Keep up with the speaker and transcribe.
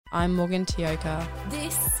I'm Morgan Tioka.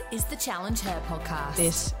 This is the Challenge Her podcast.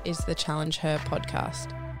 This is the Challenge Her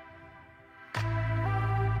podcast.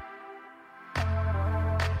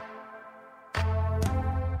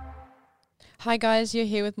 Hi guys, you're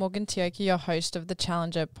here with Morgan Tioka, your host of the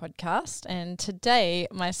Challenger podcast, and today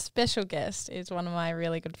my special guest is one of my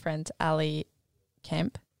really good friends, Ali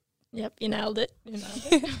Kemp. Yep, you nailed it.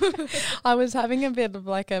 I was having a bit of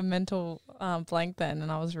like a mental blank then, and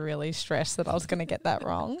I was really stressed that I was going to get that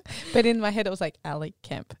wrong. But in my head, it was like Ali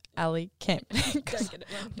Kemp. Don't get it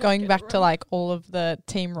wrong. Going back to like all of the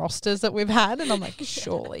team rosters that we've had, and I'm like,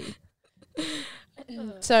 surely.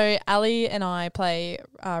 So Ali and I play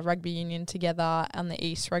rugby union together on the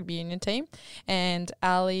East Rugby Union team. And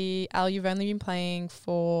Ali, you've only been playing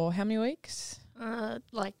for how many weeks?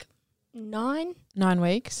 Like 9. 9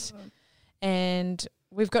 weeks. And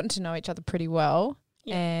we've gotten to know each other pretty well.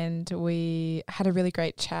 Yeah. And we had a really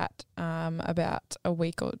great chat about a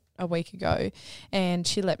week ago. And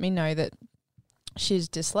she let me know that she's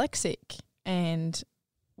dyslexic. And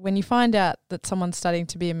when you find out that someone's studying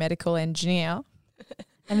to be a medical engineer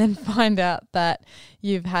and then find out that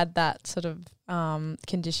you've had that sort of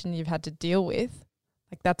condition you've had to deal with,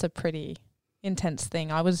 like that's a pretty intense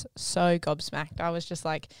thing. I was so gobsmacked. I was just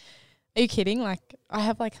like, are you kidding? Like I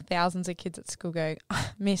have like thousands of kids at school go,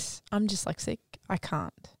 Miss, I'm dyslexic. I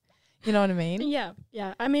can't. You know what I mean? Yeah.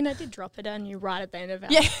 I mean, I did drop it on you right at the end of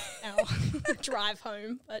our drive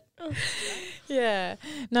home. But yeah.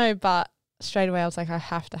 No, but straight away I was like, I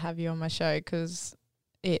have to have you on my show because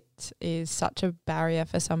it is such a barrier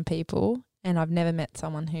for some people, and I've never met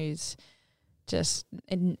someone who's just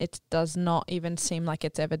it does not even seem like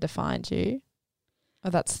it's ever defined you. Or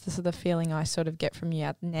that's the sort of feeling I sort of get from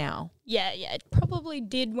you now. Yeah, it probably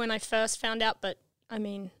did when I first found out, but I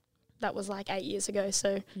mean, that was like 8 years ago,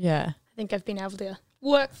 so yeah, I think I've been able to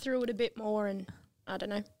work through it a bit more and, I don't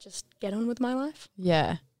know, just get on with my life.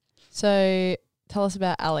 Yeah. So tell us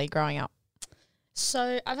about Ali growing up.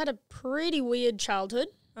 So I've had a pretty weird childhood.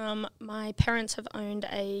 My parents have owned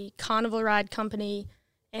a carnival ride company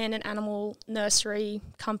and an animal nursery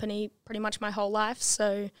company pretty much my whole life.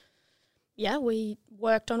 So, yeah, we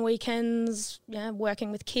worked on weekends,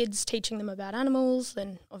 working with kids, teaching them about animals,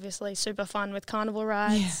 then obviously super fun with carnival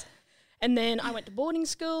rides. Yeah. And then I went to boarding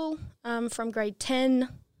school from grade 10.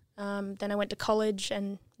 Then I went to college,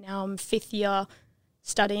 and now I'm 5th year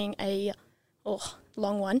studying a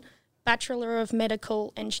long one, Bachelor of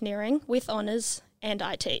Medical Engineering with honours and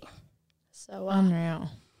IT. So Unreal.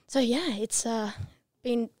 So yeah, it's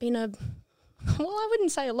been a I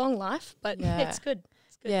wouldn't say a long life, but it's good.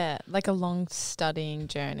 Good. Yeah, like a long studying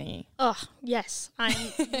journey. Oh, yes. I'm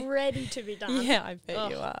ready to be done. Yeah, I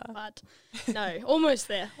bet you are. But no, almost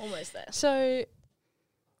there. So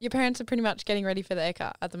your parents are pretty much getting ready for the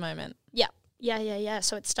ECA at the moment. Yeah.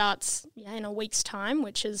 So it starts in a week's time,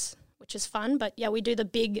 which is fun. But yeah, we do the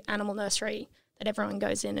big animal nursery that everyone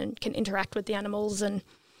goes in and can interact with the animals and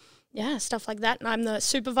stuff like that. And I'm the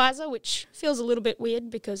supervisor, which feels a little bit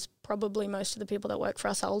weird because probably most of the people that work for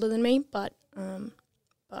us are older than me. But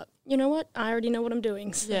you know what? I already know what I'm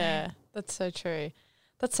doing. So. Yeah, that's so true.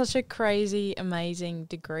 That's such a crazy, amazing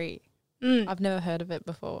degree. I've never heard of it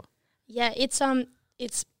before. Yeah, it's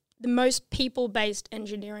the most people-based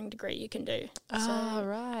engineering degree you can do.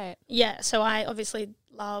 Right. Yeah, so I obviously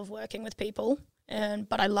love working with people,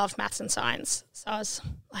 but I love maths and science. So I was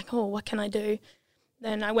like, what can I do?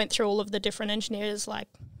 Then I went through all of the different engineers, like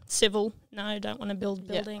civil, no, don't want to build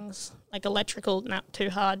buildings. Like electrical, no, too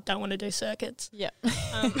hard, don't want to do circuits. Yeah.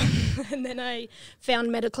 And then I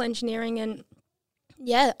found medical engineering, and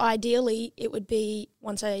ideally it would be,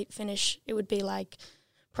 once I finish, it would be like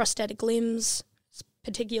prosthetic limbs,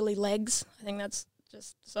 particularly legs. I think that's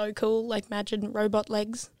just so cool, like imagine robot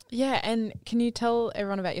legs. Yeah, and can you tell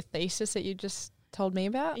everyone about your thesis that you just told me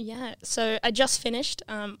about? Yeah, so I just finished,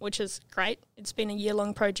 which is great. It's been a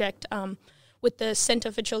year-long project with the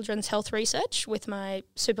Centre for Children's Health Research with my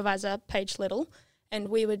supervisor, Paige Little, and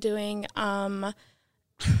we were doing,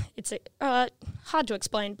 it's hard to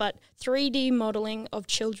explain, but 3D modelling of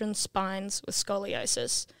children's spines with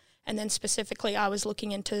scoliosis. And then specifically I was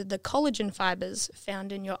looking into the collagen fibres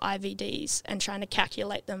found in your IVDs and trying to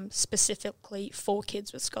calculate them specifically for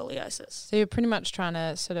kids with scoliosis. So you're pretty much trying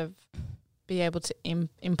to sort of be able to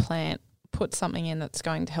put something in that's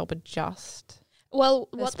going to help adjust. Well,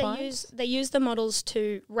 what they use the models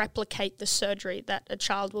to replicate the surgery that a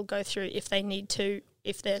child will go through if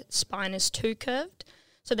their spine is too curved.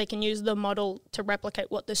 So they can use the model to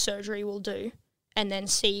replicate what the surgery will do and then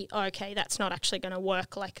see, that's not actually going to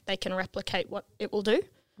work, like they can replicate what it will do.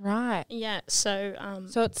 Right. Yeah, so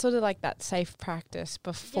So it's sort of like that safe practice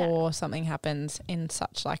before something happens in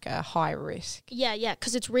such like a high risk. yeah,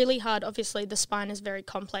 because it's really hard. Obviously, the spine is very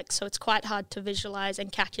complex, so it's quite hard to visualize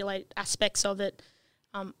and calculate aspects of it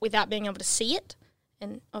without being able to see it.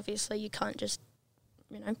 And obviously, you can't just,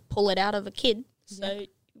 pull it out of a kid. So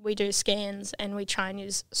we do scans and we try and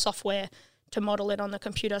use software to model it on the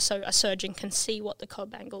computer so a surgeon can see what the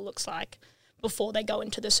cob angle looks like before they go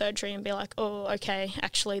into the surgery and be like, oh, okay,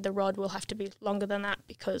 actually the rod will have to be longer than that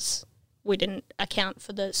because we didn't account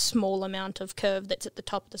for the small amount of curve that's at the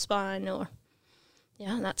top of the spine or,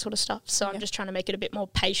 that sort of stuff. So I'm just trying to make it a bit more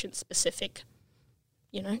patient-specific,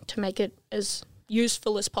 to make it as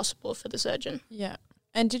useful as possible for the surgeon. Yeah.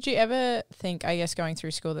 And did you ever think, I guess, going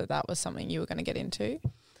through school that was something you were going to get into?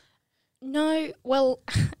 No. Well,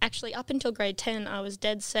 actually, up until grade 10, I was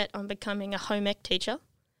dead set on becoming a home ec teacher.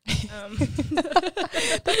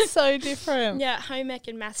 That's so different. Yeah, home ec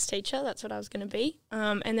and maths teacher, that's what I was going to be.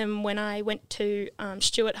 And then when I went to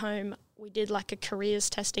Stuart Home, we did like a careers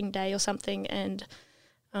testing day or something, and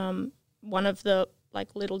one of the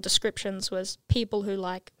like little descriptions was people who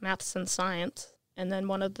like maths and science, and then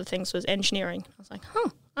one of the things was engineering. I was like,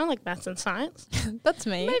 I like maths and science. That's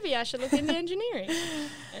me. Maybe I should look into engineering.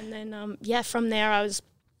 And then, from there I was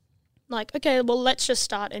like, okay, well, let's just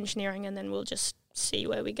start engineering and then we'll just see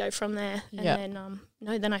where we go from there. And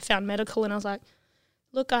then, then I found medical and I was like,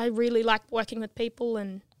 look, I really like working with people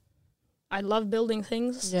and I love building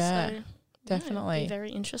things. Yeah, so, definitely. it'd be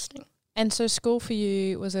very interesting. And so school for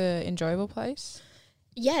you was an enjoyable place?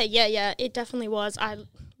 Yeah, it definitely was. I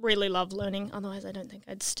really love learning. Otherwise, I don't think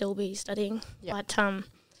I'd still be studying. Yep.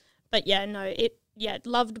 But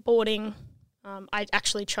loved boarding. I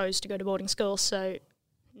actually chose to go to boarding school, so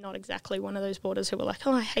not exactly one of those boarders who were like,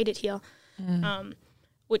 oh, I hate it here,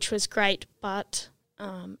 which was great. But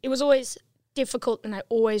it was always difficult, and I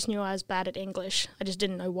always knew I was bad at English. I just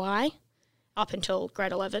didn't know why up until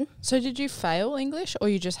grade 11. So did you fail English, or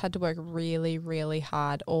you just had to work really, really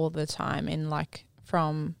hard all the time in like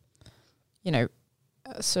from,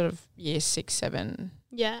 sort of year 6, 7?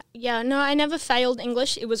 Yeah. No, I never failed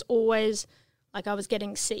English. It was always like I was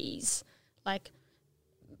getting C's, like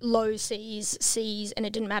low C's, and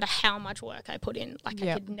it didn't matter how much work I put in. Like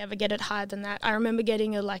I could never get it higher than that. I remember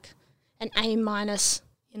getting an A-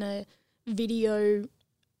 in a video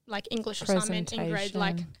like English assignment in grade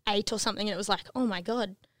like 8 or something, and it was like, oh my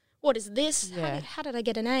God, what is this? Yeah. How did I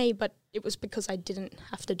get an A? But it was because I didn't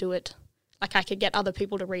have to do it. Like I could get other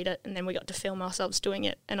people to read it, and then we got to film ourselves doing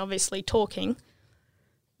it. And obviously talking,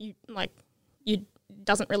 you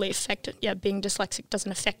doesn't really affect it. Yeah, being dyslexic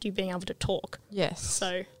doesn't affect you being able to talk. Yes.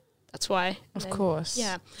 So that's why. Of course.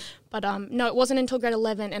 Yeah. But no, it wasn't until grade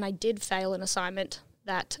 11, and I did fail an assignment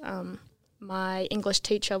that my English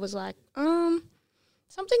teacher was like,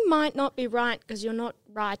 something might not be right because you're not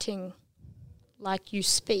writing like you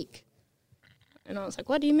speak. And I was like,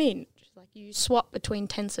 what do you mean? She's like, you swap between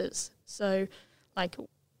tenses. So like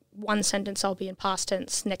one sentence I'll be in past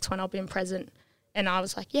tense, next one I'll be in present. And I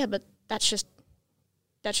was like, yeah, but that's just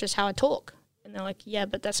how I talk. And they're like, yeah,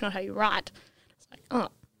 but that's not how you write. It's like, oh,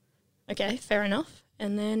 okay, fair enough.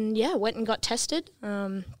 And then, went and got tested.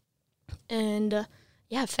 Found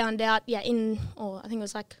out, I think it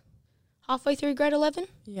was like halfway through grade 11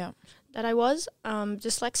 that I was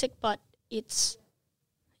dyslexic, but it's,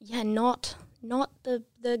 not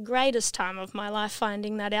the greatest time of my life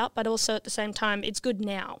finding that out, but also at the same time, it's good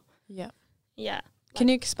now. Yeah. Yeah. Can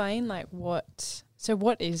you explain what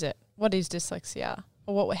is it? What is dyslexia?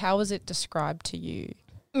 Or how was it described to you?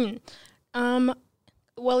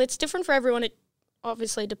 Well, it's different for everyone. It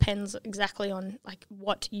obviously depends exactly on like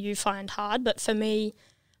what you find hard. But for me,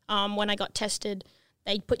 when I got tested,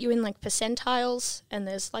 they put you in like percentiles, and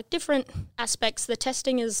there's like different aspects. The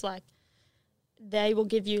testing is like they will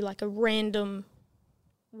give you like a random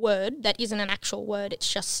word that isn't an actual word.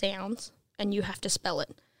 It's just sounds, and you have to spell it.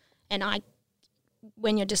 And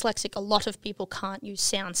when you're dyslexic, a lot of people can't use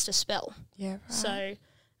sounds to spell. Yeah, right. So,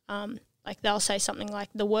 like they'll say something like,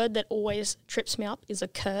 the word that always trips me up is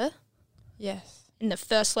occur. Yes. And the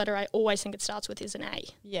first letter I always think it starts with is an A.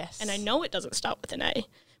 Yes. And I know it doesn't start with an A,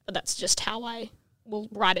 but that's just how I will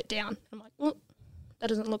write it down. I'm like, well, that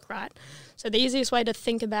doesn't look right. So the easiest way to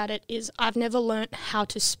think about it is I've never learnt how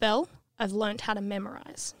to spell. I've learnt how to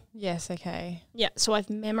memorize. Yes, okay. Yeah, so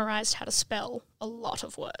I've memorized how to spell a lot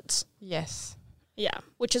of words. Yes. Yeah,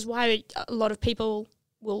 which is why a lot of people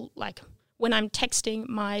will, like, when I'm texting,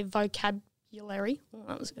 my vocabulary,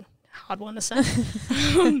 that was a hard one to say,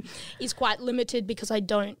 is quite limited because I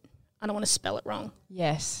don't want to spell it wrong.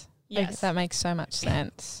 Yes. Yes. That makes so much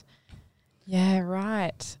sense. Yeah,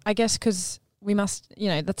 right. I guess because we must,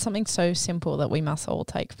 that's something so simple that we must all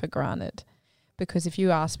take for granted. Because if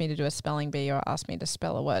you ask me to do a spelling bee or ask me to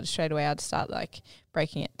spell a word, straight away I'd start like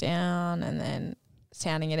breaking it down and then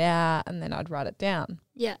sounding it out, and then I'd write it down.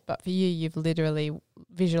 Yeah. But for you, you've literally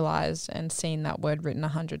visualized and seen that word written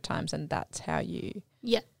 100 times, and that's how you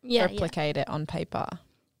replicate it on paper.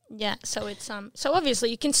 Yeah. So it's so obviously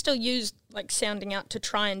you can still use like sounding out to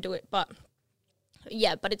try and do it, but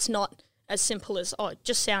it's not as simple as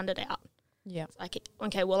just sound it out. Yeah. It's like,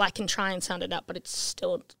 okay, well, I can try and sound it out, but it's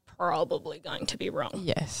still probably going to be wrong.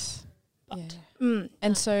 Yes. But,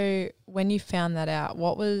 and so when you found that out,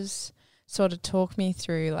 what was sort of talk me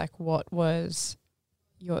through, like, what was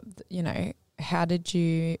your, how did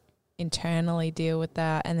you internally deal with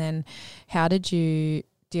that? And then how did you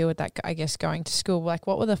deal with that, I guess, going to school? Like,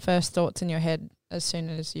 what were the first thoughts in your head as soon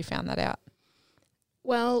as you found that out?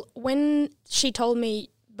 Well, when she told me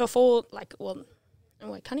before, I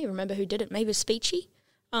can't even remember who did it. Maybe it was Speechy.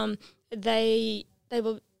 They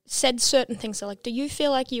said certain things. They're like, do you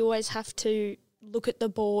feel like you always have to look at the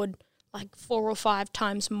board like 4 or 5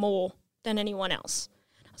 times more than anyone else?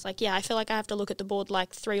 I was like, yeah, I feel like I have to look at the board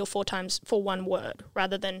like 3 or 4 times for one word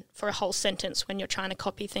rather than for a whole sentence when you're trying to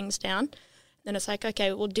copy things down. Then it's like,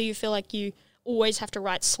 okay, well, do you feel like you always have to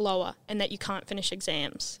write slower and that you can't finish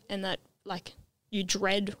exams and that like you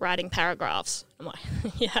dread writing paragraphs? I'm like,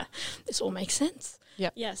 yeah, this all makes sense.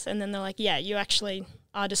 Yep. Yes. And then they're like, yeah, you actually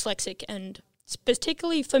are dyslexic, and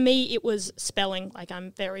particularly for me it was spelling. Like,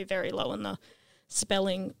 I'm very, very low in the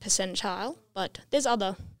spelling percentile, but there's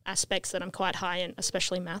other aspects that I'm quite high in,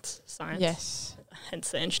 especially maths, science. Yes.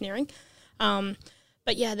 Hence the engineering.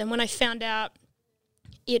 But yeah, then when I found out,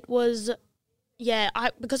 it was,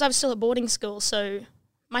 because I was still at boarding school, so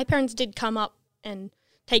my parents did come up and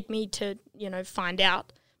take me to, find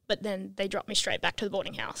out, but then they dropped me straight back to the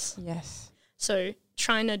boarding house. Yes. So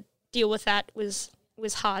trying to deal with that was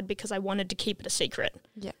hard because I wanted to keep it a secret.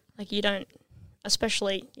 Yeah. Like, you don't,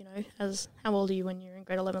 especially, as, how old are you when you're in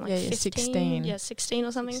grade 11? Like 15? 16. Yeah, 16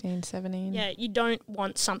 or something. 16, 17. Yeah, you don't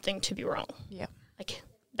want something to be wrong. Yeah. Like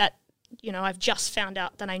that, I've just found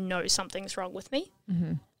out that I know something's wrong with me.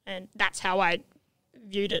 Mm-hmm. And that's how I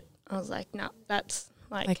viewed it. I was like, no, that's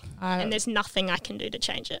and there's nothing I can do to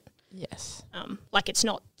change it. Yes. It's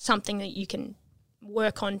not something that you can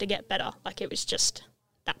work on to get better. Like, it was just,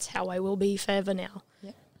 that's how I will be forever now.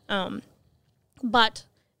 Yeah.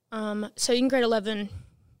 So in grade 11,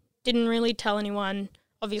 didn't really tell anyone.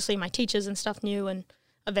 Obviously my teachers and stuff knew, and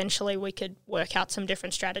eventually we could work out some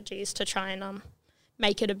different strategies to try and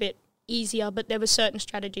make it a bit easier. But there were certain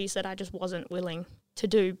strategies that I just wasn't willing to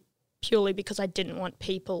do purely because I didn't want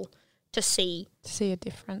people to see a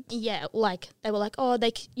difference. Yeah, like they were like,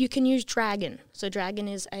 you can use Dragon. So Dragon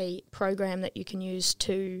is a program that you can use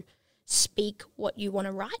to speak what you want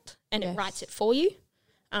to write, and it writes it for you.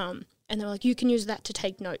 And they're like, you can use that to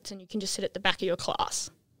take notes, and you can just sit at the back of your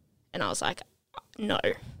class. And I was like, no,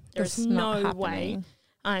 there's no way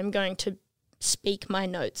I'm going to speak my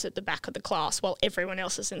notes at the back of the class while everyone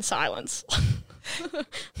else is in silence.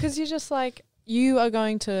 Because you're just like, you are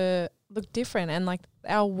going to look different, and like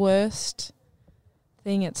our worst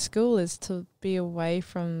thing at school is to be away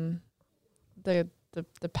from the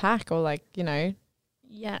pack, or like,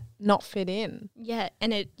 not fit in. Yeah,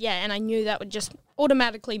 and I knew that would just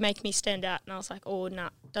automatically make me stand out, and I was like, oh no,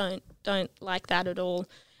 don't like that at all.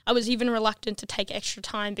 I was even reluctant to take extra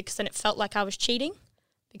time because then it felt like I was cheating,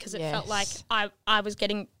 because it felt like I was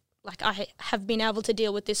getting, like, I have been able to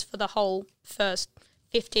deal with this for the whole first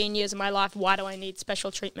 15 years of my life. Why do I need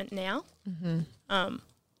special treatment now? Mm-hmm.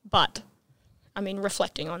 But, I mean,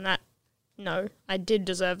 reflecting on that, no, I did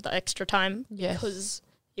deserve the extra time because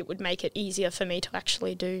it would make it easier for me to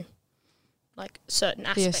actually do, like, certain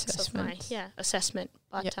aspects of my assessment.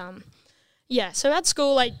 But, so at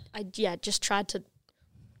school, I just tried to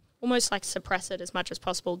almost, like, suppress it as much as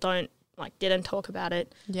possible. Didn't talk about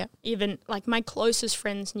it. Yeah. Even, like, my closest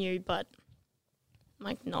friends knew, but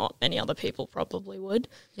like, not many other people probably would.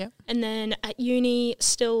 Yeah. And then at uni,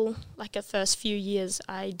 still, like, the first few years,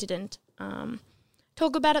 I didn't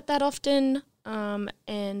talk about it that often,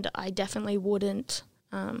 and I definitely wouldn't,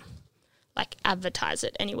 advertise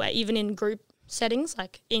it anyway. Even in group settings,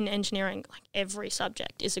 like in engineering, like, every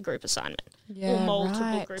subject is a group assignment. Yeah, or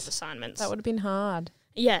multiple group assignments. That would have been hard.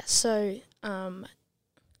 Yeah, so, the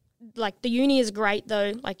uni is great,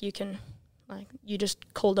 though. Like, you can... Like, you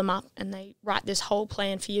just call them up and they write this whole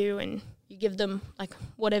plan for you, and you give them, like,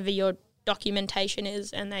 whatever your documentation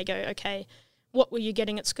is, and they go, okay, what were you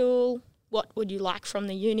getting at school? What would you like from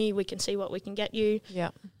the uni? We can see what we can get you. Yeah.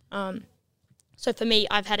 So for me,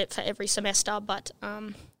 I've had it for every semester, but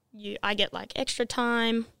I get, like, extra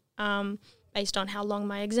time. based on how long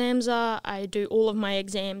my exams are. I do all of my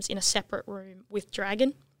exams in a separate room with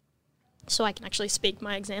Dragon, so I can actually speak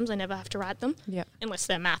my exams. I never have to write them, unless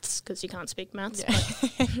they're maths, because you can't speak maths. Yeah.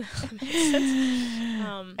 But that makes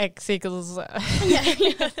sense. X equals.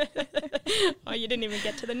 Yeah. Oh, you didn't even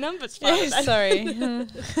get to the numbers part. Sorry.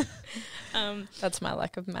 That's my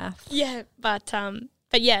lack of math. Yeah, but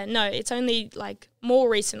yeah, no, it's only like more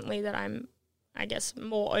recently that I'm, I guess,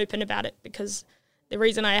 more open about it, because the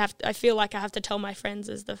reason I feel like I have to tell my friends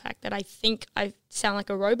is the fact that I think I sound like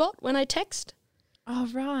a robot when I text. Oh,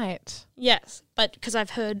 right. Yes, but because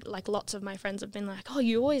I've heard like lots of my friends have been like, oh,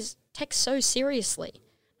 you always text so seriously.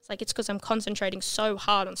 It's like, it's because I'm concentrating so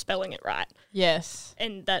hard on spelling it right. Yes.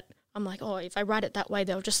 And that I'm like, oh, if I write it that way,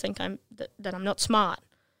 they'll just think that I'm not smart.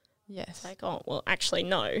 Yes. It's like, oh, well, actually,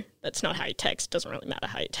 no, that's not how you text. It doesn't really matter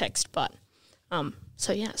how you text. But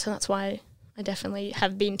so that's why I definitely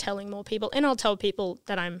have been telling more people. And I'll tell people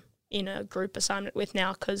that I'm in a group assignment with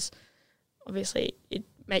now, because obviously it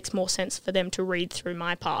makes more sense for them to read through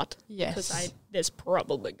my part. Yes. Because there's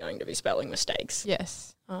probably going to be spelling mistakes.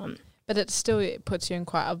 Yes. But it puts you in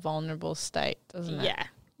quite a vulnerable state, doesn't it? Yeah.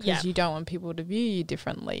 Because you don't want people to view you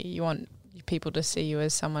differently. You want people to see you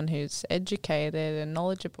as someone who's educated and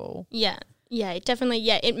knowledgeable. Yeah. Yeah, it definitely,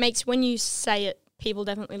 it makes, when you say it, people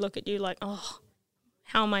definitely look at you like, oh,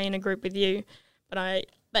 how am I in a group with you? But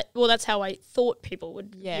that's how I thought people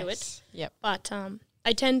would view it. Yep. But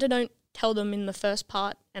I tend to don't tell them in the first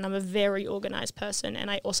part, and I'm a very organised person,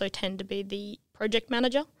 and I also tend to be the project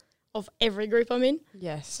manager of every group I'm in.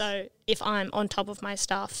 Yes. So if I'm on top of my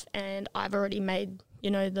stuff and I've already made,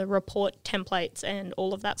 the report templates and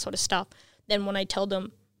all of that sort of stuff, then when I tell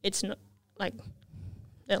them, it's not like,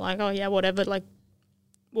 they're like, oh yeah, whatever, like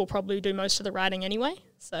we'll probably do most of the writing anyway.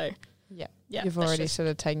 So yeah, you've already sort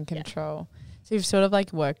of taken control. So you've sort of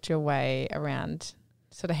like worked your way around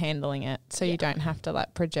sort of handling it, so you don't have to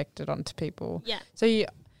like project it onto people. Yeah. So you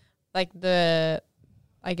like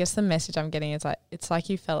I guess the message I'm getting is like, it's like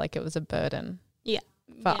you felt like it was a burden. Yeah.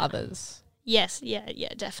 For others. Yes. Yeah.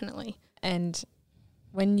 Yeah. Definitely. And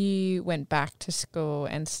when you went back to school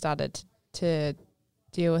and started to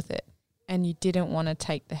deal with it, and you didn't want to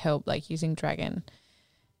take the help, like using Dragon,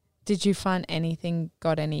 did you find anything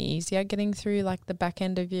got any easier getting through like the back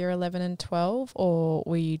end of year 11 and 12, or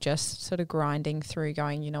were you just sort of grinding through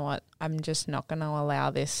going, you know what, I'm just not going to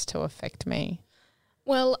allow this to affect me?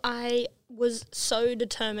 Well, I was so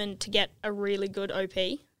determined to get a really good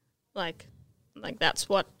OP. Like that's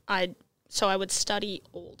what so I would study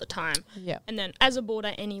all the time. Yeah. And then as a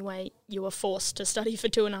boarder anyway, you were forced to study for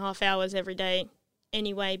 2.5 hours every day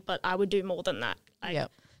anyway, but I would do more than that.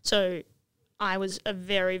 So I was a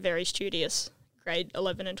very, very studious grade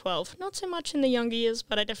 11 and 12. Not so much in the younger years,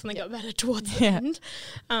 but I definitely got better towards the end.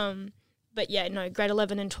 But yeah, no, grade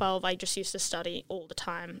 11 and 12, I just used to study all the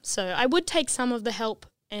time. So I would take some of the help,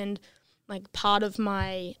 and like part of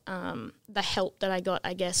my, the help that I got,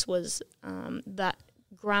 I guess, was that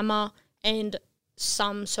grammar and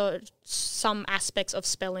some aspects of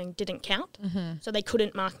spelling didn't count. Mm-hmm. So they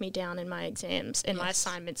couldn't mark me down in my exams and my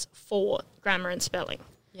assignments for grammar and spelling.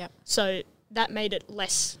 Yep. So that made it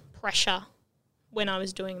less pressure when I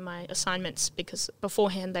was doing my assignments, because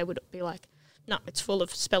beforehand they would be like, no, it's full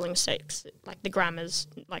of spelling mistakes, like the grammar's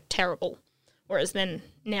like terrible. Whereas then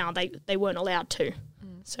now they weren't allowed to.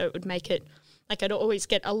 So it would make it like I'd always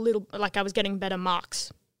get a little, like I was getting better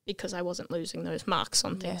marks because I wasn't losing those marks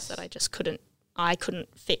on things that I just couldn't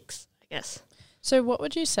fix, I guess. So what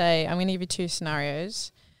would you say, I'm going to give you two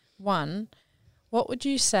scenarios. One, what would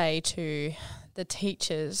you say to the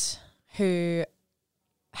teachers who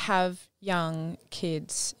have young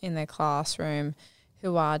kids in their classroom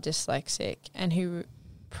who are dyslexic and who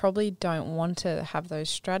probably don't want to have those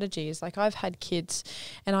strategies? Like I've had kids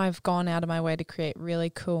and I've gone out of my way to create really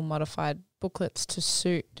cool modified booklets to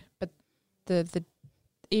suit, but the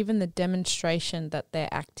even the demonstration that their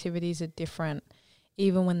activities are different,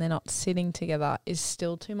 even when they're not sitting together, is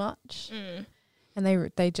still too much. And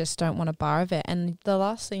they just don't want a bar of it. And the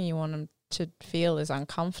last thing you want them to feel is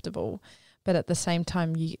uncomfortable. But at the same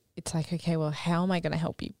time, it's like, okay, well, how am I going to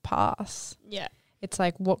help you pass? Yeah. It's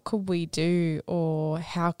like, what could we do, or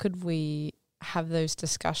how could we have those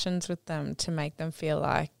discussions with them to make them feel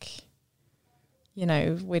like,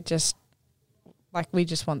 we just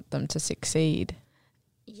want them to succeed?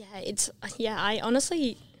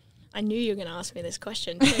 I knew you were going to ask me this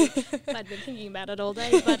question too. I'd been thinking about it all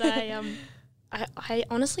day, but I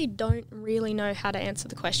honestly don't really know how to answer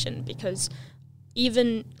the question, because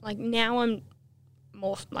even like now I'm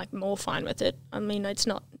more fine with it. I mean, it's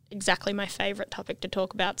not exactly my favorite topic to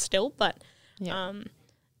talk about still, but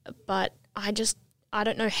but I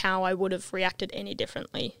don't know how I would have reacted any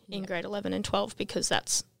differently in grade 11 and 12, because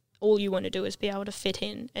that's all you want to do is be able to fit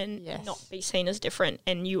in and not be seen as different,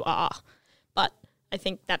 and you are. But I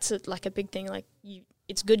think that's like a big thing. Like,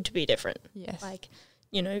 it's good to be different. Yes. Like,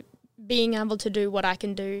 you know, being able to do what I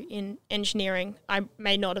can do in engineering, I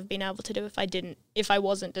may not have been able to do if I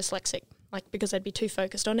wasn't dyslexic, like, because I'd be too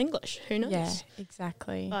focused on English. Who knows? Yeah,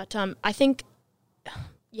 exactly. But I think,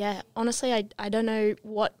 honestly, I don't know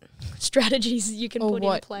what strategies you can put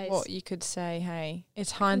in place. What you could say, hey,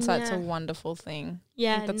 it's hindsight's a wonderful thing.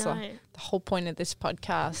 Yeah, that's the whole point of this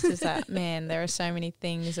podcast is that, man, there are so many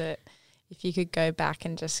things that if you could go back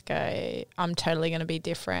and just go, I'm totally going to be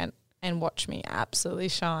different and watch me absolutely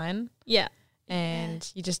shine. Yeah. And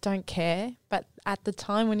you just don't care. But at the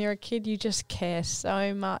time when you're a kid, you just care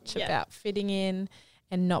so much about fitting in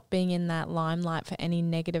and not being in that limelight for any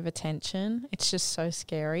negative attention. It's just so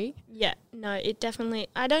scary. Yeah, no, it definitely,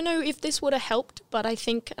 I don't know if this would have helped, but I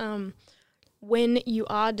think when you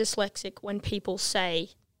are dyslexic, when people say,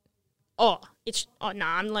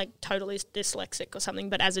 I'm like totally dyslexic or something,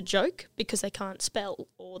 but as a joke because they can't spell,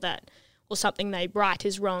 or something they write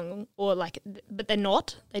is wrong, or like, but they're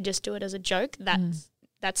not, they just do it as a joke. That's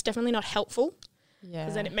definitely not helpful. Yeah.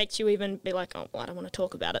 Because then it makes you even be like, oh, well, I don't want to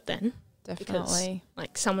talk about it then. Definitely. Because,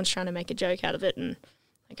 like, someone's trying to make a joke out of it, and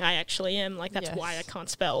like, I actually am, like, that's why I can't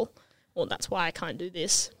spell, or that's why I can't do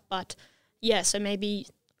this. But yeah, so maybe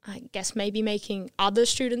making other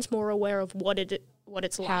students more aware of what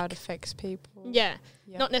it's like, how it affects people. Yeah.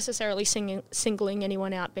 Not necessarily singling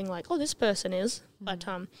anyone out, being like, oh, this person is,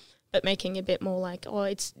 but making a bit more like, oh,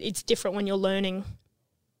 it's different when you're learning,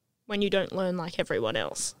 when you don't learn like everyone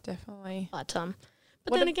else. Definitely.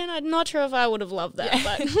 But then again, I'm not sure if I would have loved that.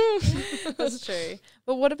 Yeah. But that's true.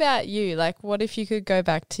 But what about you? Like, what if you could go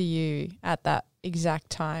back to you at that exact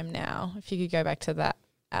time now? If you could go back to that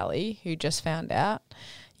Ali who just found out,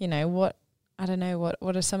 you know, what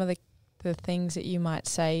are some of the things that you might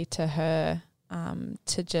say to her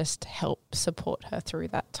to just help support her through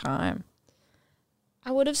that time?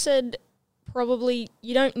 I would have said probably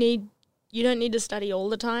you don't need to study all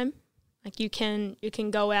the time. Like, you can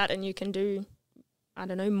go out and you can do, I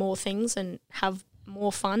don't know, more things and have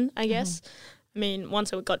more fun, I guess. I mean,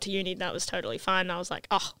 once I got to uni, that was totally fine. I was like,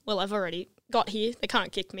 oh, well, I've already got here. They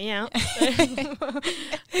can't kick me out. So they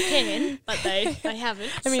can, but they haven't.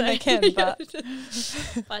 I mean, they can, but.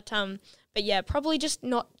 But yeah, probably just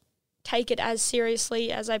not take it as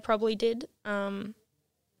seriously as I probably did.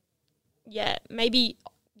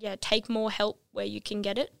 Take more help where you can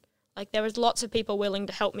get it. Like, there was lots of people willing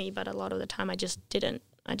to help me, but a lot of the time I just didn't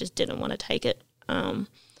want to take it.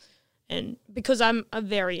 And because I'm a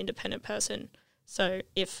very independent person, so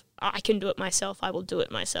if I can do it myself, I will do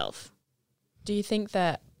it myself. Do you think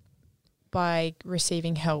that by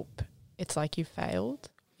receiving help, it's like you failed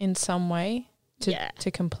in some way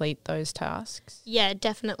to complete those tasks? Yeah,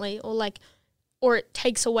 definitely. Or it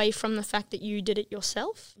takes away from the fact that you did it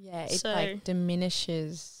yourself. Yeah, it like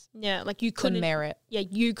diminishes like you couldn't, the merit. Yeah,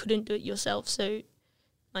 you couldn't do it yourself, so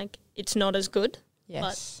like it's not as good. Yes.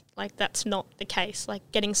 But like that's not the case. Like,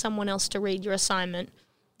 getting someone else to read your assignment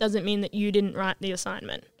doesn't mean that you didn't write the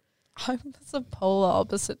assignment. I was the polar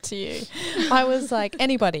opposite to you. I was like,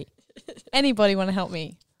 anybody want to help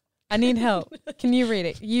me? I need help. Can you read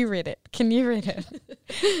it? You read it. Can you read it?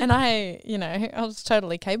 And I was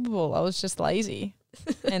totally capable. I was just lazy.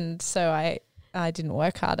 And so I didn't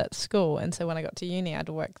work hard at school. And so when I got to uni, I had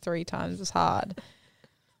to work 3 times as hard.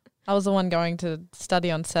 I was the one going to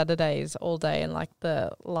study on Saturdays all day in like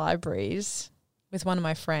the libraries with one of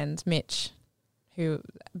my friends, Mitch, who,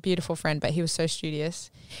 beautiful friend, but he was so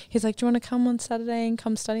studious. He's like, do you want to come on Saturday and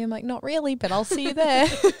come study? I'm like, not really, but I'll see you there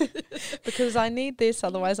because I need this,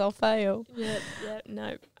 otherwise I'll fail. Yeah,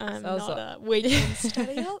 no, I'm not a weekend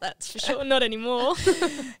studier, that's for sure, not anymore.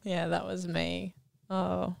 Yeah, that was me.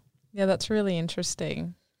 Oh, yeah, that's really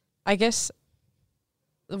interesting. I guess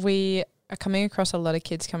we are coming across a lot of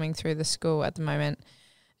kids coming through the school at the moment,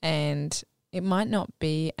 and it might not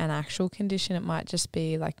be an actual condition. It might just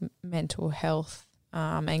be like mental health,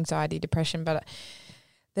 anxiety, depression. But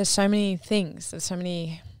there's so many things. There's so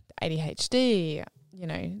many ADHD,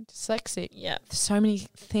 dyslexic. Yeah. There's so many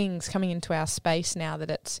things coming into our space now that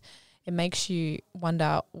it makes you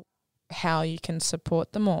wonder how you can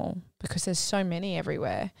support them all, because there's so many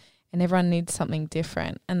everywhere and everyone needs something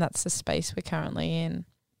different. And that's the space we're currently in.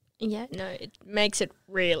 Yeah, no, it makes it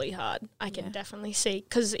really hard. I can definitely see,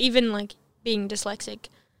 because even like being dyslexic,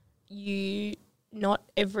 not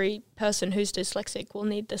every person who's dyslexic will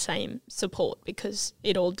need the same support, because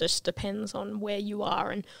it all just depends on where you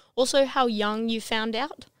are and also how young you found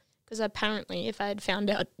out. Because apparently if I had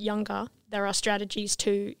found out younger, there are strategies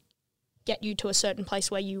to get you to a certain place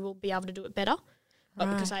where you will be able to do it better.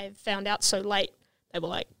 But because I found out so late, they were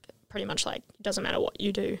like, pretty much like, it doesn't matter what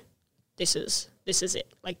you do, this is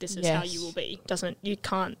it. Like, this is how you will be. You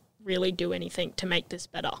can't really do anything to make this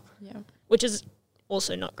better. Yeah. Which is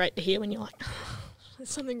also not great to hear when you're like, there's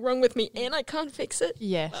something wrong with me and I can't fix it.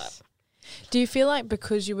 Yes. But do you feel like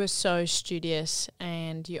because you were so studious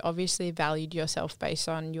and you obviously valued yourself based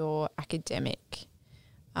on your academic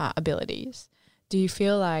abilities, do you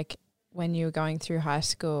feel like when you were going through high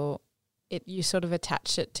school, you sort of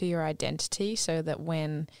attached it to your identity, so that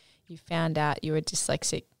when you found out you were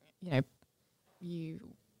dyslexic, you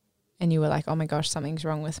were like, oh my gosh, something's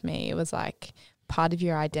wrong with me. It was like part of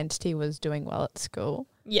your identity was doing well at school.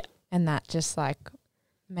 Yeah. And that just like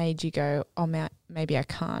made you go, oh, maybe I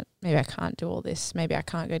can't do all this. Maybe I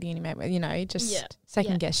can't go to uni.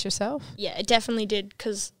 Second guess yourself. Yeah, it definitely did,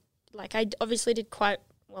 because like I obviously did quite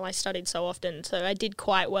well. I studied so often, so I did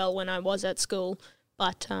quite well when I was at school.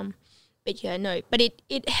 But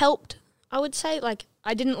it helped. I would say, like,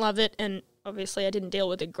 I didn't love it, and obviously I didn't deal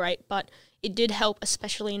with it great, but it did help,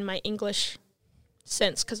 especially in my English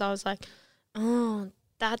sense, because I was like, oh,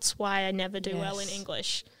 that's why I never do well in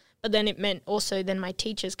English. But then it meant also then my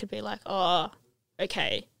teachers could be like, oh,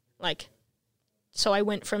 okay, like, so I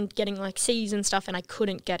went from getting like C's and stuff, and I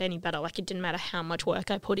couldn't get any better. Like, it didn't matter how much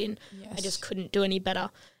work I put in. Yes. I just couldn't do any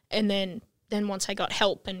better. And then once I got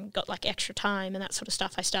help and got like extra time and that sort of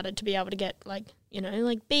stuff, I started to be able to get like,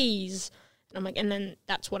 like B's. And I'm like, and then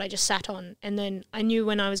that's what I just sat on. And then I knew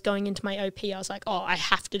when I was going into my OP, I was like, oh, I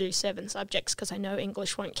have to do 7 subjects because I know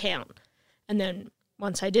English won't count. And then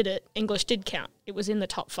once I did it, English did count. It was in the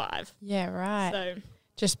top 5. Yeah, right. So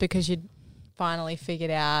just because you'd finally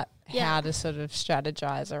figured out how to sort of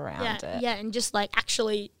strategize around it. Yeah, and just like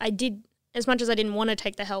actually I did, as much as I didn't want to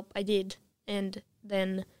take the help, I did. And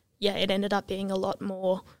then, it ended up being a lot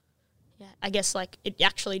more, I guess like it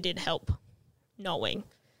actually did help knowing.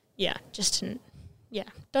 Yeah,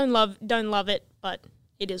 don't love it, but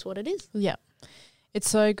it is what it is. Yeah. It's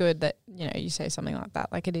so good that, you say something like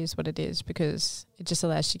that, like it is what it is, because it just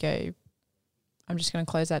allows you to go, I'm just going to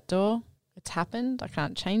close that door. It's happened. I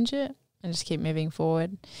can't change it, and just keep moving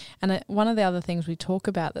forward. And one of the other things we talk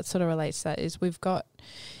about that sort of relates to that is we've got,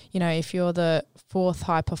 if you're the 4th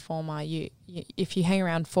high performer, if you hang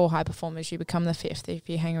around 4 high performers, you become the 5th. If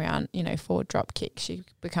you hang around, 4 drop kicks, you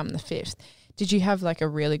become the 5th. Did you have like a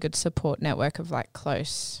really good support network of like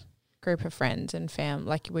close group of friends and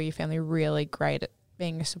like were your family really great at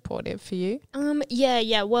being supportive for you?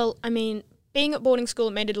 Yeah. Well, I mean, being at boarding school,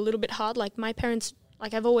 it made it a little bit hard. Like my parents,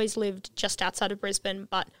 like I've always lived just outside of Brisbane,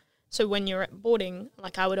 but so when you're at boarding,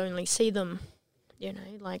 like I would only see them,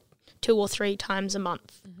 like 2 or 3 times a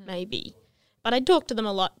month, maybe. But I'd talk to them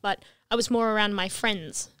a lot, but I was more around my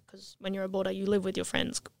friends, because when you're a boarder, you live with your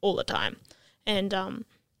friends all the time. And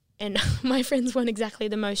my friends weren't exactly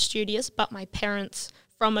the most studious, but my parents,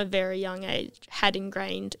 from a very young age, had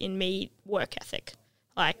ingrained in me work ethic.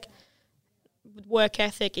 Like, work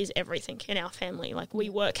ethic is everything in our family. Like, we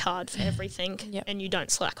work hard for everything, and you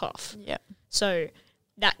don't slack off. Yep. So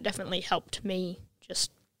that definitely helped me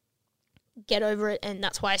just get over it, and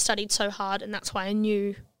that's why I studied so hard, and that's why I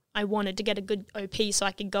knew I wanted to get a good OP so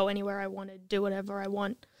I could go anywhere I wanted, do whatever I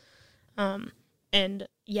want.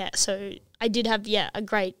 So I did have, a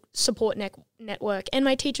great support network, and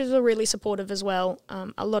my teachers were really supportive as well.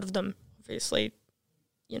 A lot of them, obviously,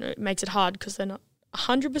 it makes it hard because they're not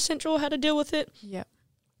 100% sure how to deal with it. Yeah.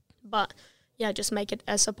 But, just make it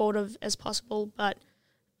as supportive as possible. But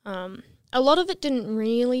a lot of it didn't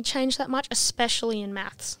really change that much, especially in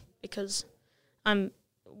maths, because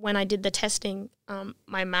when I did the testing,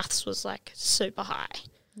 my maths was, like, super high.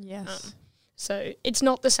 Yes. So it's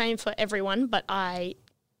not the same for everyone, but I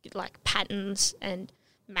like patterns and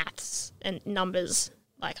maths and numbers,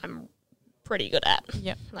 like I'm pretty good at.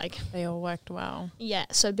 Yep. Like they all worked well. Yeah.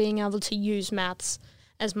 So being able to use maths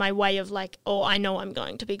as my way of like, oh, I know I'm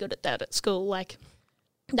going to be good at that at school. Like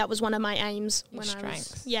that was one of my aims when I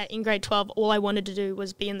was in grade 12. All I wanted to do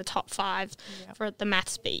was be in the top 5 for the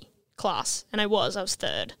maths B class, and I was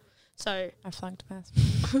 3rd. So I flunked maths.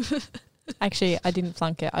 Actually, I didn't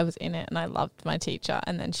flunk it. I was in it and I loved my teacher.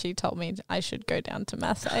 And then she told me I should go down to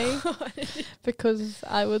Maths A because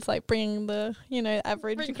I was like bringing the,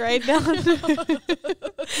 average grade down.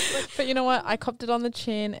 But you know what? I copped it on the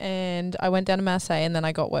chin and I went down to Maths A, and then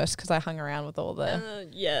I got worse because I hung around with all the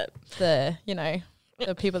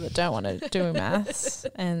people that don't want to do maths.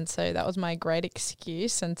 And so that was my great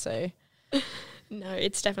excuse. And so... No,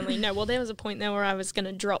 it's definitely no. Well, there was a point there where I was going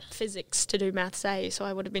to drop physics to do Maths A, so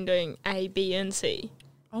I would have been doing A, B, and C.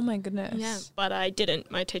 Oh my goodness! Yeah, but I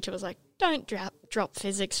didn't. My teacher was like, don't drop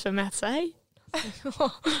physics for maths, eh?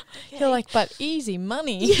 You're like, but easy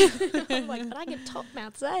money. I'm like, but I get top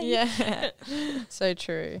maths, eh? Yeah. So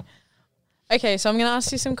true. Okay, so I'm going to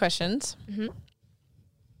ask you some questions. Mm-hmm.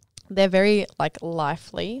 They're very, like,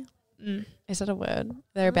 lively. Mm. Is that a word?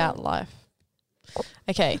 They're about life.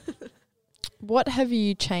 Okay. What have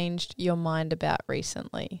you changed your mind about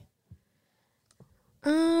recently?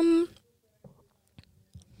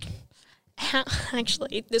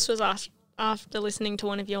 Actually, this was after listening to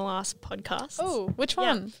one of your last podcasts. Oh, which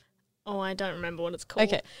Yeah. one? Oh, I don't remember what it's called.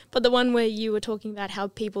 Okay. But the one where you were talking about how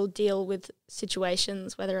people deal with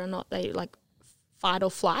situations, whether or not they like fight or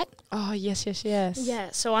flight. Oh, yes. Yeah,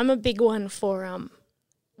 so I'm a big one for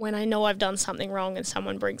when I know I've done something wrong and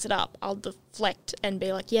someone brings it up, I'll deflect and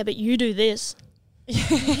be like, yeah, but you do this.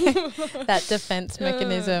 That defense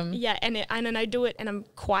mechanism. Yeah, and then I do it and I'm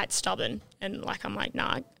quite stubborn and like I'm like,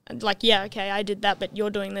 nah, like, yeah, okay, I did that, but you're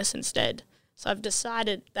doing this instead. So I've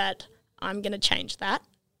decided that I'm going to change that.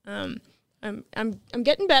 I'm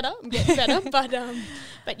getting better.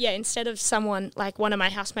 But yeah, instead of someone like one of my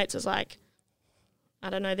housemates was like, I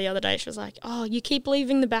don't know, the other day she was like, oh, you keep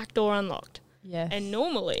leaving the back door unlocked. Yes. And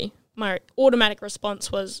normally my automatic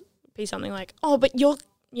response was be something like, oh, but you're,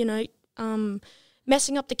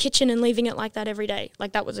 messing up the kitchen and leaving it like that every day.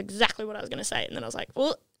 Like that was exactly what I was going to say. And then I was like,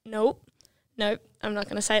 well, nope, I'm not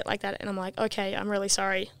going to say it like that. And I'm like, okay, I'm really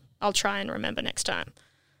sorry. I'll try and remember next time.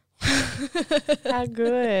 How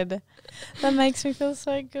good. That makes me feel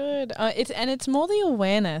so good. It's more the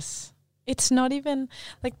awareness. It's not even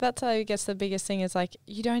like that's I guess the biggest thing is like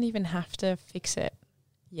you don't even have to fix it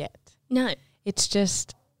yet. No. It's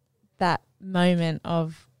just that moment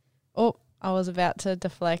of, oh, I was about to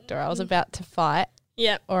deflect or I was about to fight.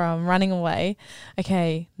 Yeah. Or I'm running away.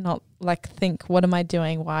 Okay, not like think, what am I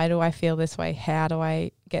doing? Why do I feel this way? How do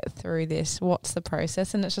I get through this? What's the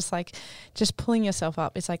process? And it's just like just pulling yourself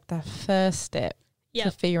up. It's like the first step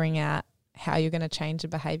to figuring out how you're going to change the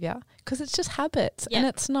behavior because it's just habits and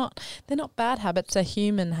they're not bad habits. They're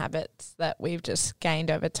human habits that we've just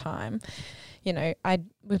gained over time. You know,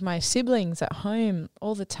 with my siblings at home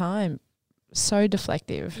all the time, so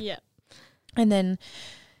deflective. Yeah. And then,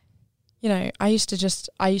 you know, I used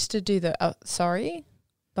to do the sorry,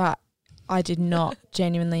 but I did not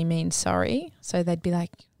genuinely mean sorry. So they'd be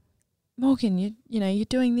like, Morgan, you're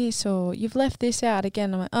doing this or you've left this out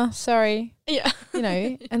again. I'm like, oh, sorry. Yeah. You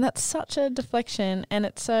know, and that's such a deflection and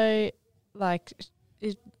it's so like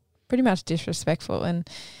it's pretty much disrespectful. And,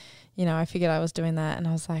 you know, I figured I was doing that and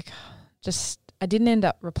I was like, I didn't end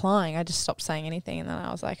up replying. I just stopped saying anything. And then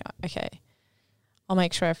I was like, okay, I'll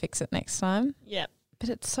make sure I fix it next time. Yeah. But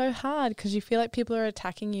it's so hard because you feel like people are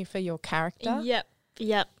attacking you for your character. Yep.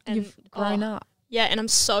 And you've grown up. Yeah, and I'm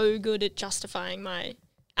so good at justifying my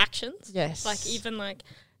actions. Yes. Like even like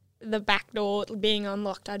the back door being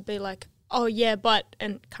unlocked, I'd be like, oh yeah, but,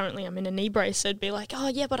 and currently I'm in a knee brace, so I'd be like, oh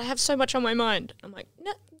yeah, but I have so much on my mind. I'm like,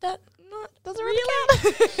 no, that doesn't really count.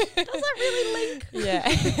 Does that really link?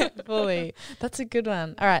 Yeah, fully. That's a good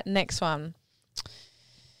one. All right, next one.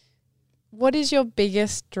 What is your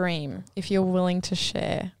biggest dream, if you're willing to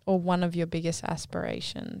share, or one of your biggest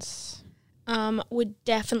aspirations? Would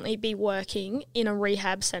definitely be working in a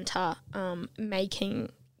rehab centre, making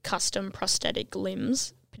custom prosthetic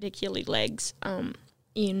limbs, particularly legs.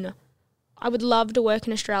 I would love to work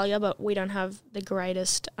in Australia, but we don't have the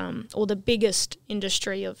greatest or the biggest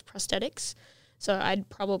industry of prosthetics. So I'd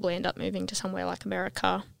probably end up moving to somewhere like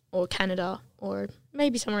America or Canada or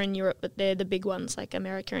maybe somewhere in Europe, but they're the big ones like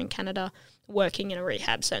America and Canada, working in a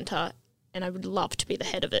rehab centre, and I would love to be the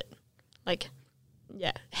head of it. Like,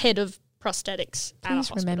 yeah, head of prosthetics at a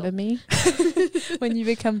hospital. Please remember me when you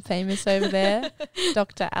become famous over there,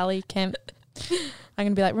 Dr. Ali Kemp. I'm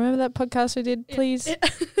going to be like, remember that podcast we did? Please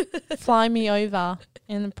fly me over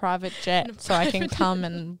in a private jet so I can come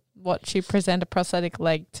and watch you present a prosthetic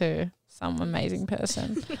leg to some amazing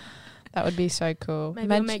person. That would be so cool.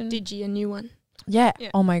 Maybe I'll make Digi a new one. Yeah.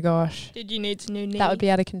 Oh my gosh. Digi needs a new knee. That would be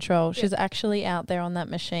out of control. She's actually out there on that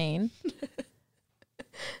machine,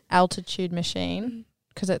 altitude machine,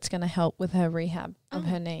 because it's going to help with her rehab of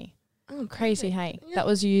her knee. Oh, crazy, hey. Yeah. That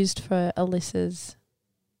was used for Alyssa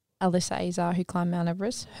Azar, who climbed Mount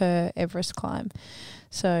Everest, her Everest climb.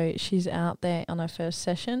 So she's out there on her first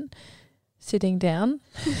session, sitting down,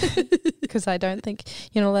 because I don't think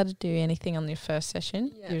you're not allowed to do anything on your first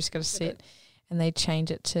session. Yeah, you just got to sit, and they change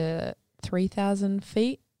it to 3,000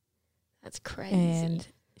 feet. That's crazy. And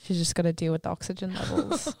she's just got to deal with the oxygen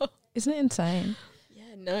levels. Isn't it insane?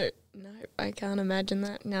 Yeah, no. I can't imagine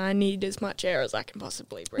that. No, I need as much air as I can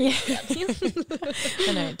possibly breathe. Yeah.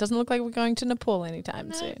 I know, it doesn't look like we're going to Nepal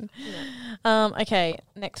anytime soon. No. Okay,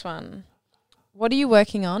 next one. What are you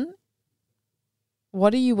working on?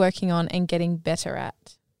 What are you working on and getting better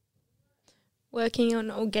at? Working on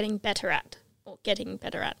or getting better at.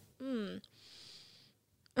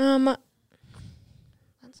 That's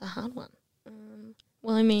a hard one.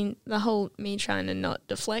 Well, I mean, the whole me trying to not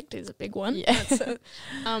deflect is a big one. Yeah.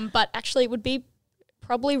 But actually it would be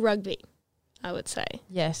probably rugby, I would say.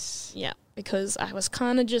 Yes. Yeah, because I was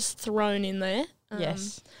kind of just thrown in there.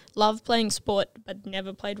 Yes. Love playing sport, but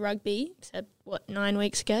never played rugby, except, 9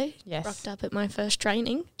 weeks ago? Yes. Rocked up at my first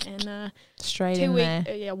training. And straight in there.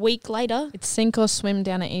 A week later. It's sink or swim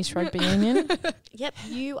down at East Rugby Union. Yep,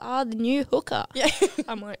 you are the new hooker. Yeah.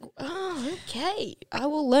 I'm like, oh, okay. I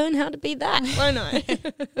will learn how to be that, won't I?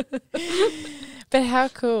 But how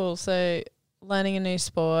cool. So learning a new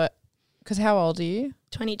sport, because how old are you?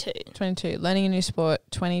 22. 22. Learning a new sport,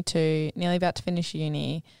 22, nearly about to finish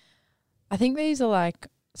uni. I think these are like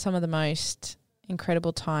some of the most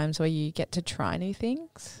incredible times where you get to try new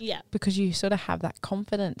things. Yeah. Because you sort of have that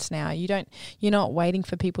confidence now. You're not waiting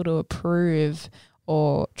for people to approve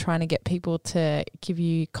or trying to get people to give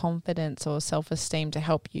you confidence or self-esteem to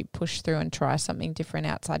help you push through and try something different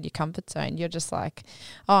outside your comfort zone. You're just like,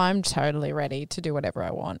 oh, I'm totally ready to do whatever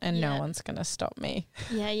I want and no one's going to stop me.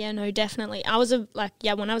 Yeah, no, definitely. I was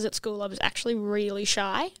when I was at school, I was actually really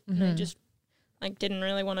shy. Mm-hmm. And I just didn't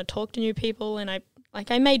really want to talk to new people, and I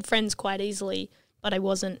made friends quite easily, but I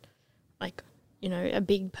wasn't a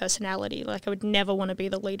big personality. Like, I would never want to be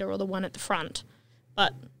the leader or the one at the front.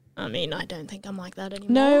 But I mean, I don't think I'm like that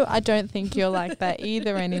anymore. No, I don't think you're like that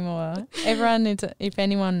either anymore. If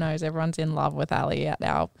anyone knows, everyone's in love with Ali at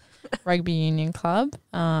our rugby union club.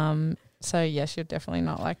 So yes, you're definitely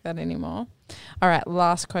not like that anymore. All right,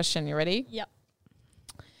 last question. You ready? Yep.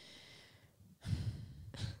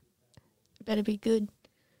 Better be good.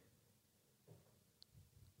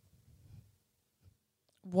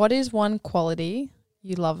 What is one quality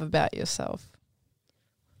you love about yourself?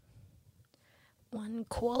 One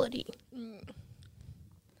quality.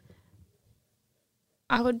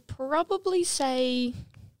 I would probably say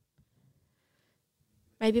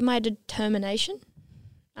maybe my determination.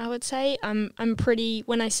 I would say I'm pretty,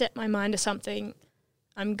 when I set my mind to something,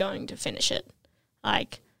 I'm going to finish it.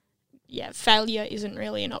 Failure isn't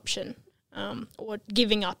really an option. Or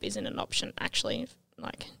giving up isn't an option, actually.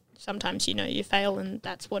 Sometimes, you fail and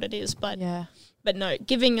that's what it is. But no,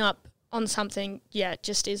 giving up on something,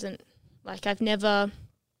 just isn't. I've never,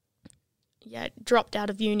 dropped out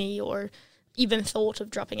of uni or even thought of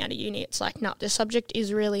dropping out of uni. It's like, no, this subject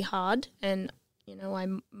is really hard and, I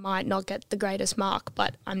might not get the greatest mark,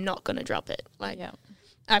 but I'm not going to drop it.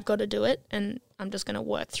 I've got to do it and I'm just going to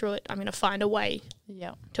work through it. I'm going to find a way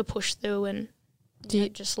to push through and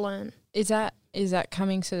just learn. Is that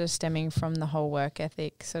coming sort of stemming from the whole work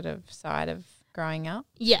ethic sort of side of growing up?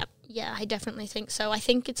 Yeah, I definitely think so. I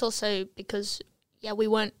think it's also because, we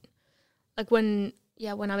weren't, when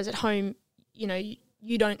I was at home,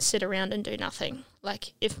 you don't sit around and do nothing.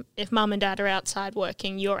 If mum and dad are outside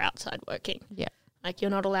working, you're outside working. Yeah.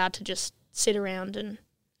 You're not allowed to just sit around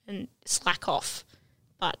and slack off.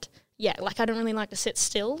 But I don't really like to sit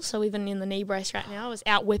still. So even in the knee brace right now, I was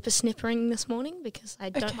out whippersnippering this morning because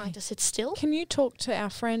I don't like to sit still. Can you talk to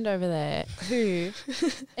our friend over there who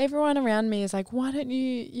everyone around me is like, why don't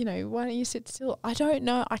you sit still? I don't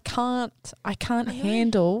know. I can't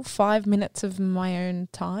handle 5 minutes of my own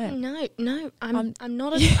time. No, I'm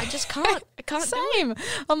not. I just can't. I can't Same. do it.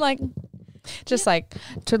 I'm like,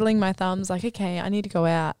 twiddling my thumbs like, okay, I need to go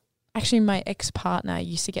out. Actually, my ex-partner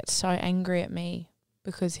used to get so angry at me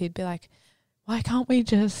because he'd be like, why can't we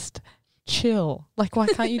just chill? Why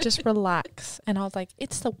can't you just relax? And I was like,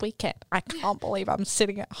 it's the weekend. I can't believe I'm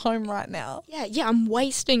sitting at home right now. Yeah, I'm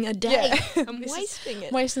wasting a day. Yeah. I'm wasting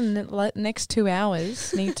it. Wasting the next 2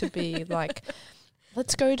 hours need to be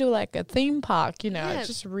let's go to a theme park, It's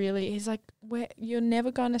just really, he's like, you're never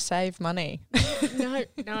going to save money. No,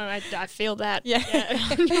 I feel that. Yeah.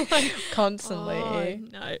 Constantly. Oh,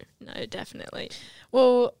 no, definitely.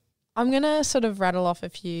 Well, I'm going to sort of rattle off a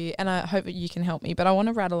few, and I hope that you can help me, but I want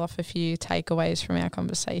to rattle off a few takeaways from our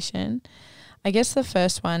conversation. I guess the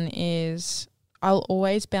first one is I'll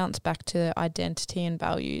always bounce back to identity and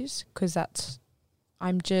values because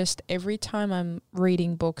every time I'm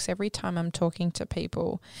reading books, every time I'm talking to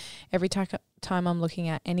people, every time I'm looking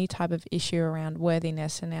at any type of issue around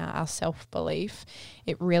worthiness and our self-belief,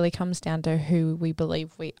 it really comes down to who we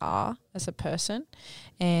believe we are as a person.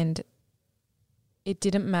 And it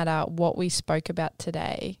didn't matter what we spoke about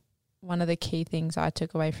today. one of the key things I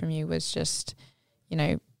took away from you was just, you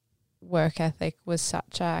know, work ethic was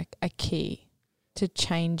such a key to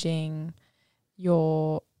changing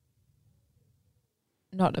your,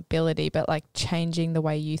 not ability, but like changing the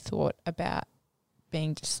way you thought about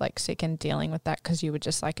being dyslexic and dealing with that, because you were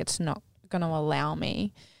just like, it's not going to allow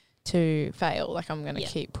me to fail. Like, I'm going to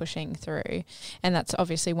keep pushing through. And that's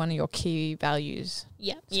obviously one of your key values.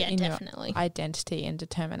 Yeah, definitely. Identity and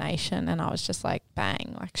determination. And I was just like,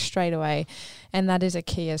 bang, like straight away. And that is a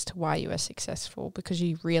key as to why you are successful, because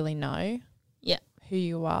you really know who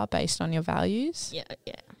you are based on your values. Yeah.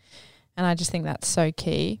 And I just think that's so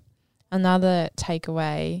key. Another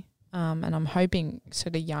takeaway, and I'm hoping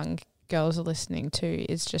sort of young girls are listening to,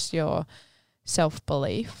 is just your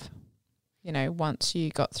self-belief. You know, once you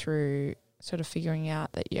got through sort of figuring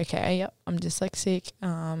out that, I'm dyslexic,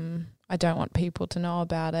 I don't want people to know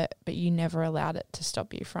about it, but you never allowed it to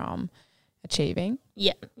stop you from achieving.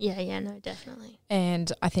 Yeah, no, definitely.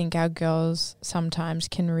 And I think our girls sometimes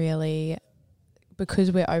can really,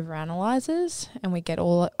 because we're overanalyzers and we get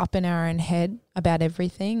all up in our own head about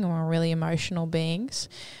everything, and we're really emotional beings,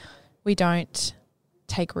 we don't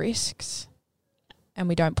take risks. And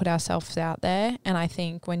we don't put ourselves out there. And I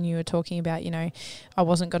think when you were talking about, you know, I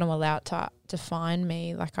wasn't going to allow it to define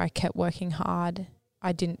me. Like, I kept working hard.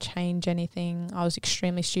 I didn't change anything. I was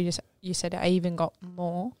extremely studious. You said I even got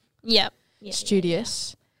more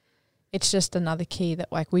studious. It's just another key that,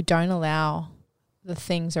 like, we don't allow the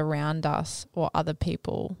things around us or other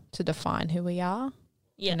people to define who we are.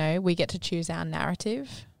 Yeah. You know, we get to choose our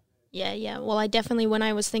narrative. Yeah. Well, I definitely, when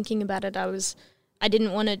I was thinking about it, I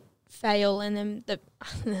didn't want to fail, and then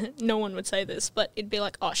no one would say this, but it'd be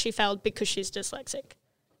like, oh, she failed because she's dyslexic.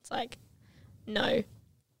 It's like, no,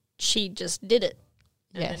 she just did it.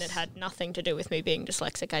 And then it had nothing to do with me being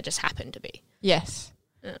dyslexic. I just happened to be. Yes.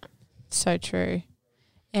 Yeah. So true.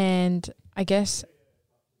 And I guess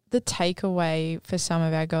the takeaway for some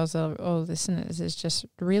of our girls or listeners is just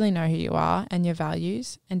really know who you are and your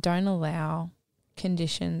values, and don't allow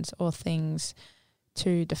conditions or things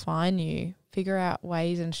to define you. Figure out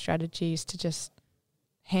ways and strategies to just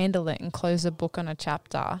handle it and close the book on a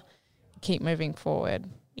chapter. Keep moving forward.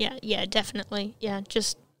 Yeah, definitely.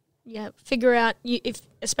 Figure out,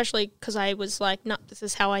 especially because I was like, no, this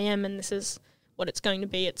is how I am and this is what it's going to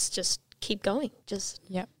be. It's just keep going. Just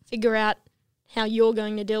figure out how you're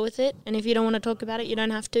going to deal with it. And if you don't want to talk about it, you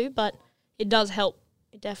don't have to, but it does help.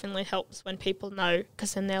 It definitely helps when people know,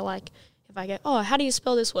 because then they're like, if I go, oh, how do you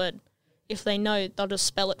spell this word? If they know, they'll just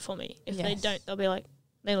spell it for me. If they don't, they'll be like,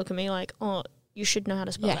 they look at me like, oh, you should know how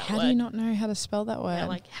to spell that word. Yeah, how do you not know how to spell that word? Yeah,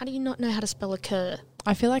 like, how do you not know how to spell occur?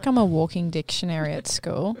 I feel like I'm a walking dictionary at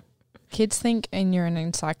school. Kids think and you're an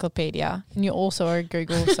encyclopedia, and you're also a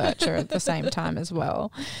Google searcher at the same time as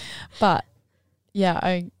well. But, yeah,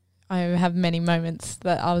 I have many moments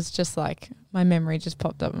that I was just like, my memory just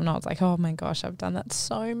popped up and I was like, oh, my gosh, I've done that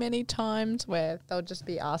so many times, where they'll just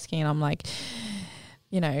be asking and I'm like,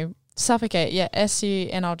 you know, suffocate, SU,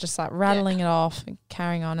 and I'll just like rattling it off and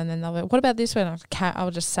carrying on, and then they'll be, what about this one?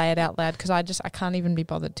 I'll just say it out loud, because I can't even be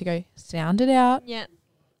bothered to go sound it out,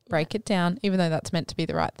 break it down, even though that's meant to be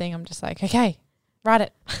the right thing. I'm just like, okay, write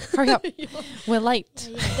it, hurry up, we're late.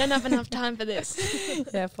 Don't have enough time for this.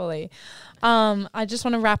 Yeah, fully. I just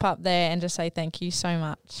want to wrap up there and just say thank you so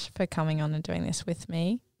much for coming on and doing this with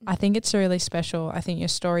me. I think it's really special. I think your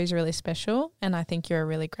story is really special, and I think you're a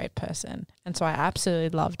really great person. And so I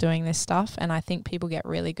absolutely love doing this stuff, and I think people get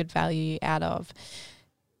really good value out of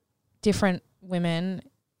different women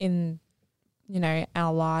in, you know,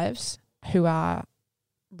 our lives who are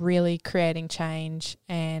really creating change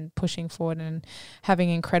and pushing forward and having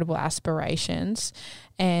incredible aspirations,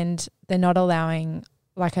 and they're not allowing,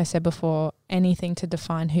 like I said before, anything to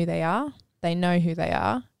define who they are. They know who they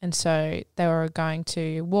are, and so they are going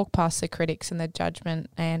to walk past the critics and the judgment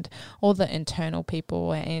and all the internal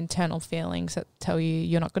people and internal feelings that tell you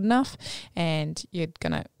you're not good enough, and you're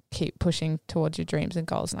going to keep pushing towards your dreams and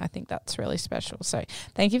goals, and I think that's really special. So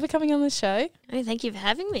thank you for coming on the show. Oh, thank you for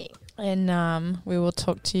having me. And we will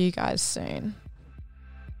talk to you guys soon.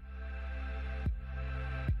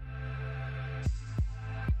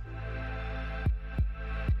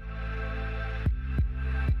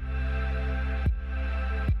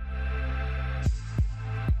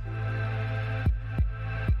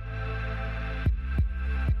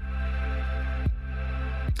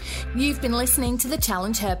 You've been listening to the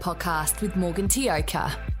Challenge Her podcast with Morgan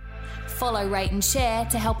Tioka. Follow, rate and share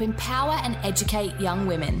to help empower and educate young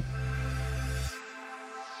women.